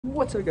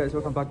What's up guys,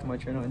 welcome back to my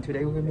channel, and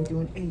today we're going to be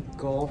doing a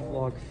golf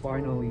vlog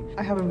finally.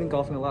 I haven't been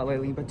golfing a lot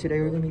lately, but today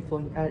we're going to be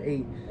playing at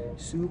a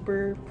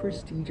super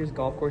prestigious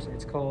golf course.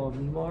 It's called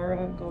Miramar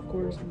Golf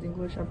Course in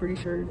English, I'm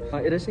pretty sure.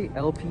 It is a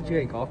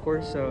LPGA golf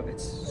course, so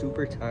it's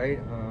super tight,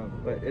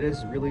 but it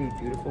is really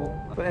beautiful.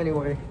 But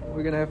anyway,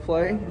 we're going to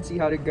play and see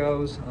how it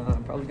goes.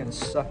 I'm probably going to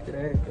suck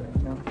today,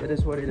 but you know, it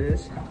is what it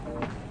is.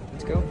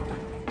 Let's go.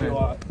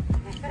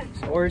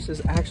 This course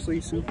is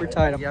actually super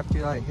tight. You have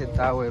to like hit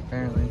that way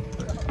apparently.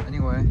 But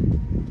anyway,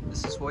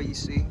 this is what you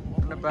see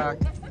in the back.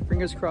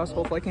 Fingers crossed,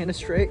 hopefully I can hit it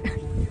straight.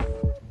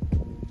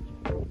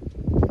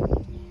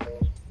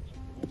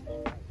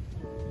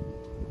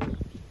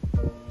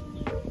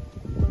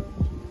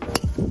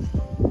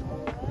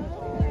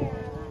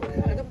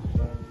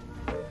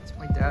 That's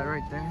my dad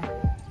right there.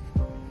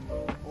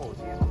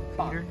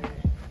 Peter.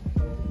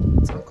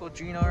 It's Uncle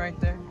Gino right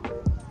there.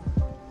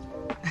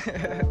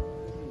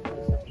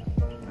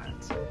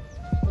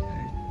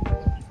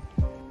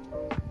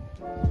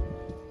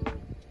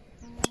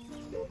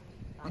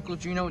 Uncle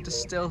Gino with the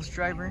stealth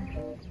driver.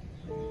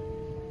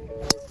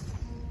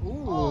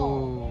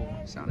 Ooh,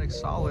 sounded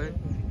solid.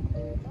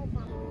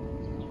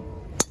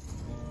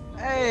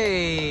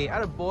 Hey,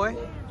 attaboy.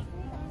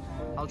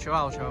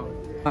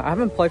 Oucho. I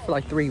haven't played for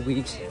like 3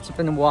 weeks. It's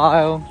been a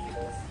while.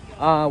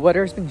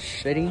 Weather's been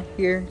shitty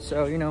here,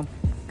 so you know,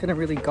 couldn't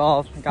really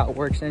golf. I got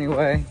works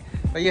anyway.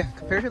 But yeah,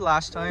 compared to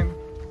last time,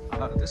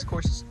 this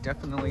course is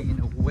definitely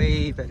in a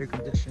way better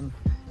condition.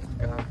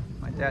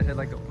 My dad had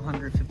like a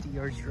 150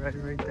 yards drive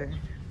right there.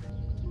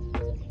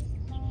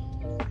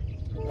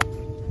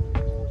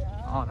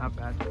 Oh, not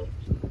bad.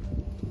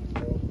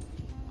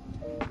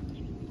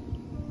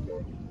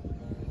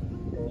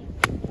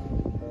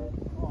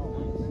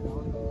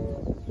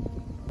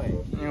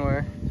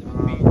 Anyway,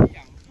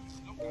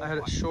 I had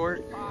it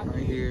short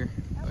right here.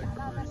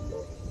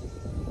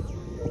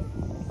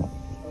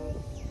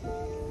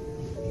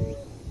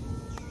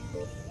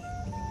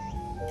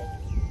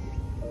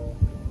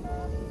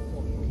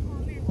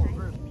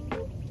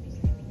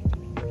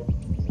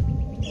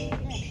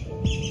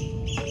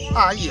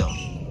 Ah, yeah.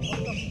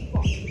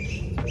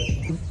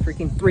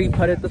 Freaking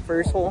 3-putted the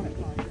first hole.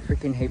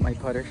 Freaking hate my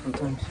putter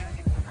sometimes.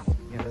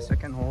 Yeah, the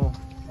second hole,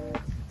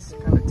 it's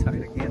kind of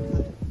tight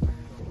again.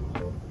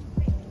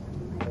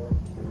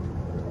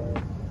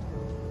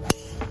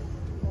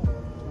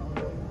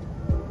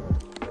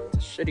 It's a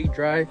shitty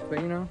drive, but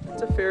you know,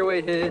 it's a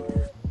fairway hit.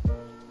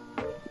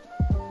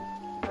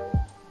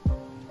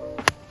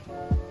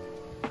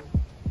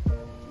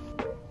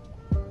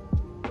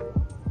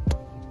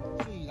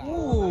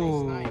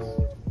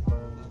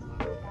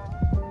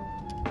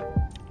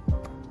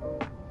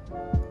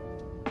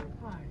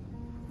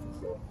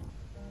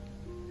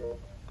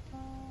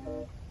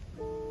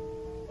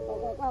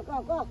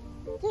 Go.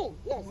 Team,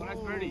 yes. Nice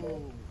birdie.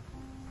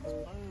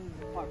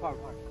 Par.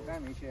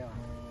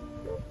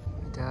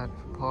 Dad,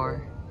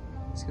 par.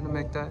 He's gonna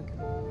make that.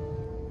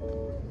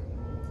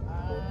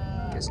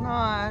 Guess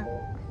not.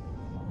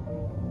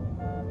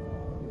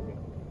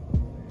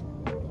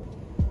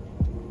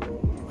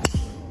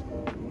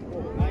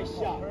 Nice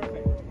shot.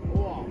 Perfect.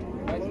 Wow.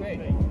 Nice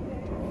mate.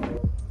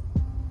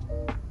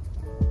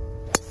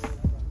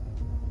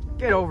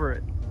 Get over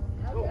it.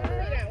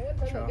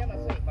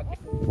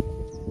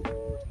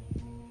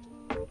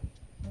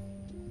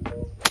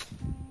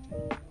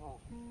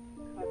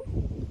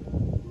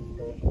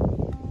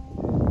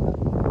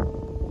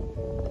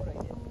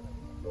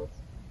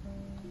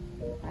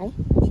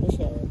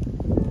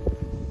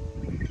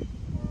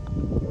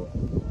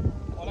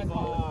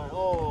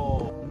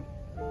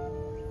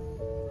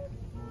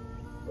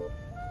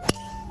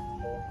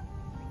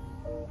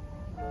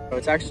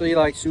 It's actually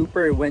like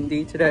super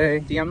windy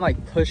today. See, I'm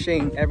like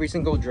pushing every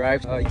single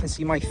drive. You can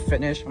see my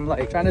finish. I'm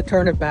like trying to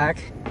turn it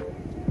back.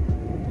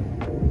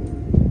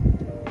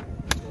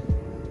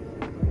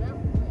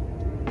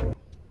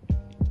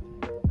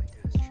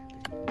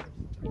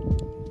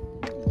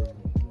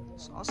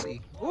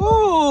 Saucy.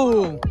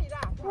 Ooh!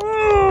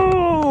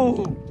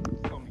 Ooh!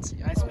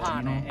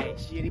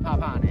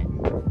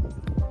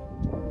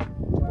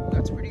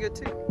 That's pretty good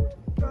too.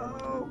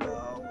 Go.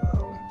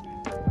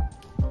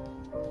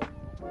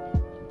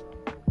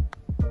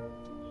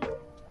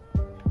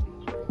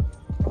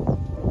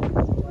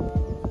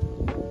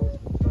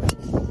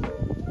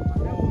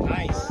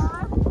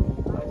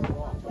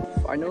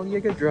 Finally a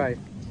good drive.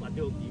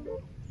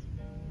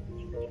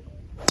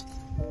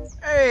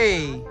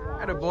 Hey!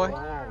 Attaboy.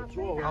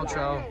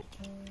 Oucho.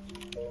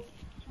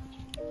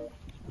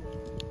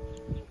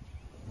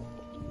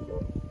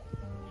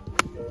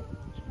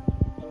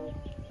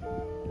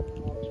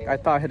 I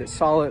thought I hit it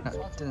solid.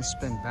 Didn't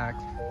spin back.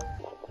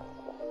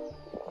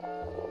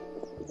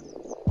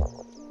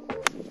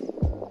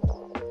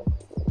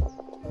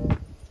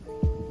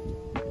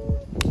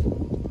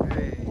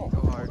 Hey, go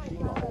hard.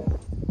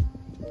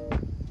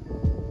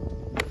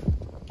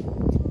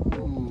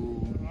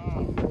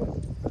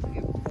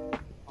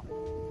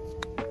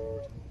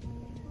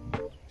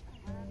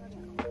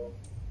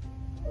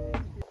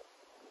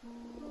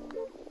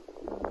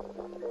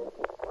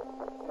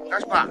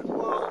 That's fine.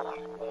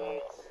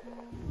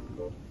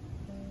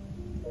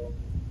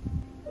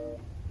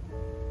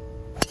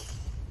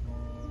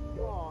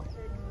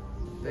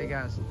 Big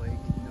ass lake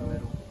in the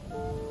middle.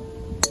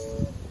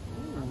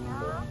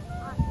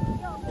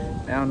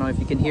 I don't know if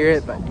you can hear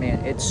it, but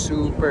man, it's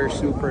super,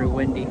 super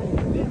windy.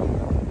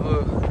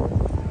 Ugh.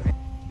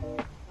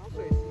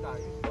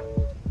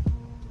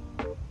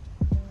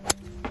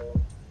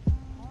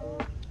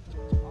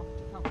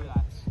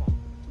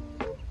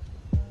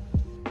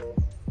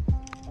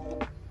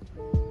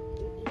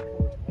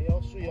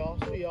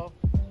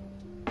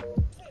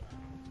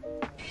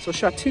 So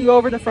shot 2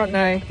 over the front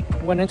nine,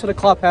 went into the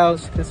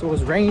clubhouse because it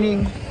was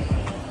raining,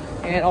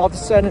 and all of a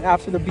sudden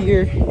after the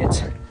beer,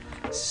 it's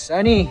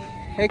sunny.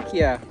 Heck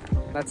yeah.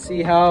 Let's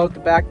see how the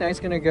back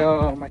nine's gonna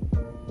go.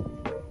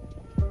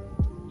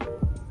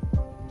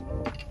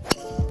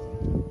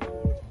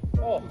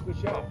 Oh, good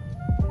shot.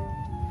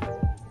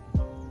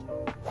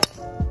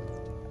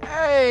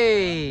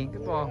 Hey,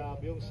 good ball.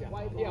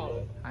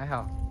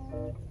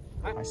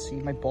 I see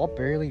my ball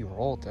barely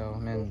rolled though.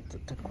 Man,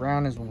 the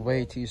ground is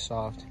way too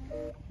soft.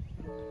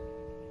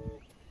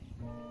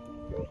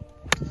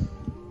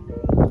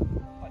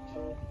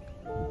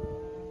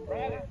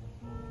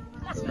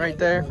 Right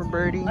there for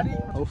birdie.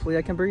 Hopefully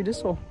I can birdie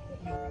this hole.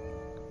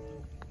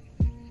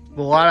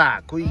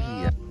 Voila,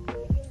 quickie.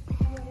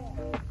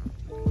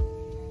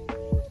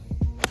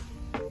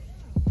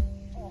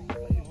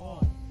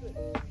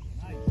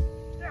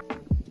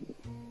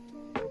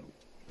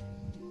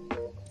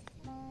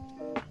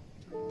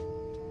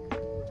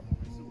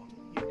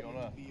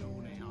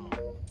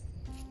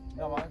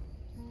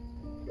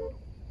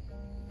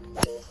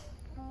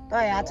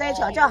对啊，这一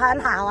球就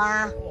很好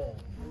啊。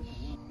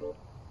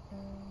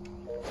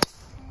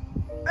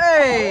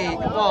Hey,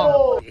 good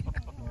ball.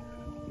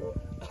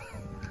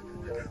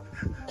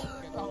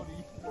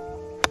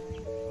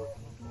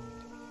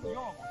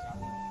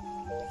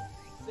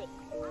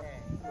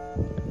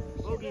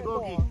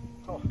 Bogey.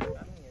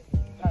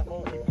 太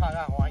bogey 怕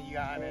他怀疑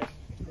啊呢。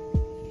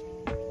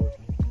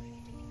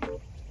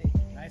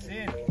Nice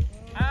in.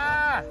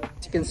 Ah!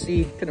 As you can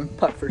see, couldn't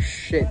putt for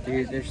shit,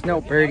 dude. There's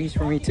no birdies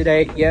for me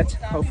today yet.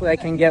 Hopefully I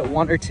can get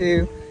 1 or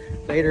 2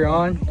 later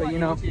on, but you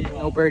know,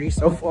 no birdies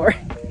so far.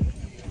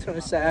 It's kind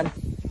of sad.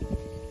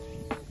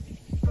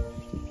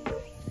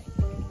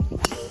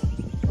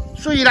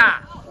 睡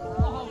啦！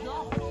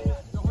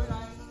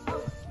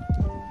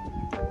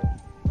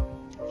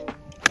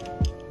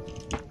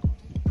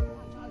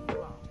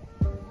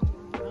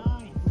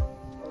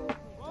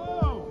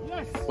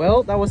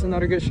 Well, that was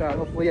another good shot.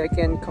 Hopefully I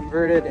can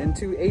convert it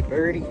into a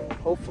birdie.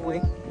 Hopefully.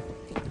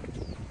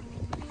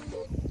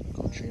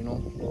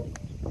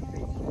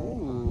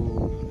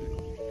 Ooh.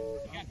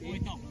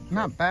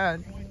 Not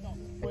bad.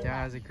 My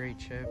dad has a great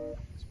chip.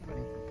 He's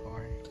putting for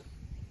par.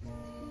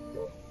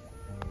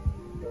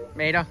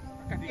 Maida.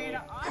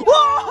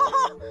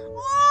 Whoa!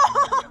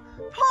 Whoa!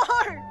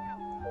 Par!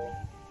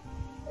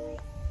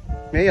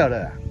 没有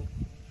了。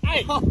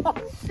哎！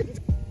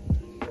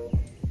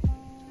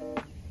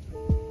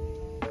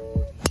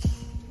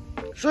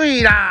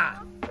 睡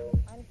啦！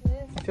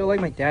 I feel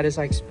like my dad is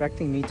like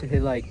expecting me to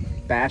hit like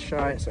bad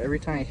shot, so every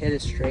time I hit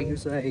it straight, he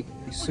was like,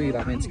 "Sweet,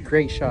 I mean, it's a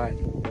great shot."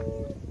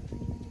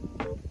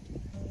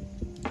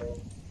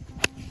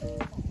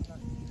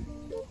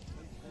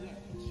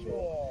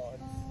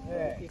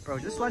 Bro,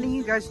 just letting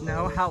you guys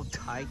know how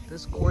tight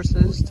this course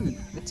is, dude.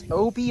 It's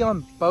OB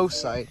on both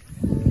sides.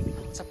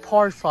 It's a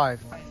par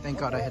 5. Thank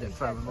God I hit it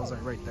 5 of those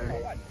right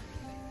there.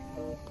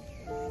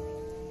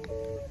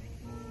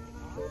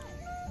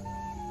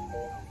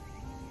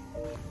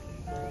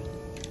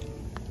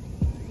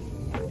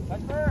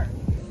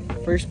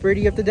 First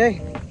birdie of the day.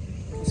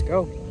 Let's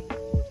go.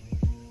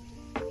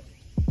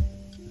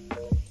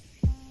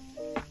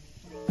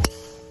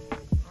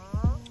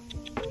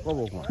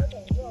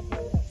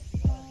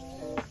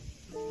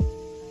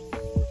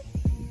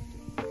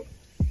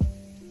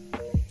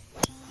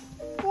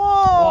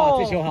 Whoa!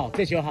 这球好，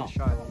这球好。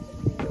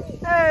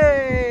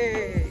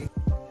 Hey!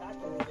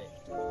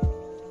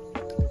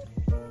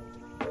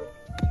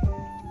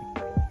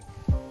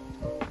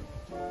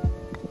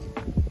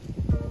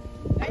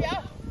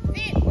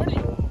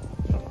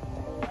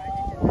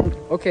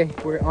 Okay,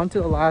 we're on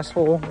to the last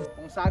hole.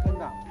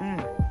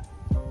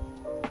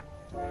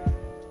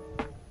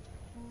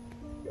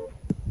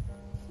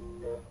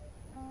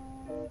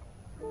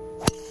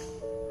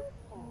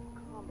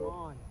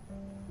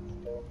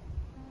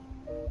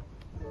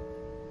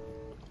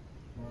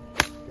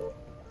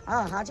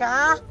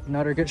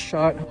 Another good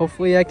shot.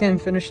 Hopefully I can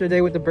finish the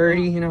day with the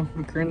birdie. You know,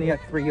 I'm currently at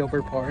 3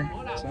 over par.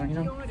 So, you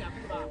know,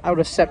 I would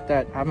accept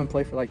that. I haven't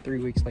played for like 3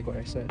 weeks, like what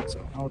I said. So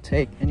I'll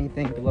take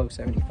anything below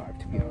 75,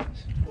 to be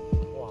honest.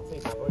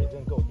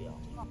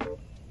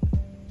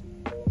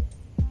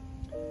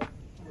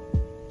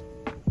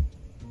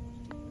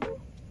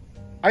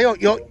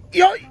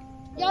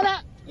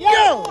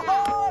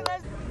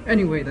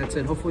 Anyway, that's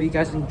it. Hopefully you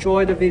guys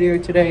enjoyed the video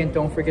today, and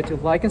don't forget to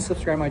like and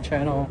subscribe my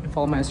channel and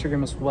follow my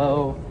Instagram as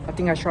well. I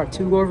think I shot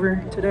 2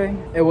 over today.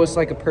 It was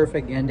like a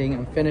perfect ending.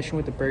 I'm finishing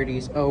with the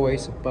birdies,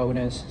 always a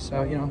bonus.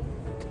 So, you know,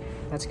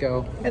 let's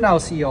go. And I'll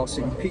see y'all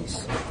soon.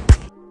 Peace.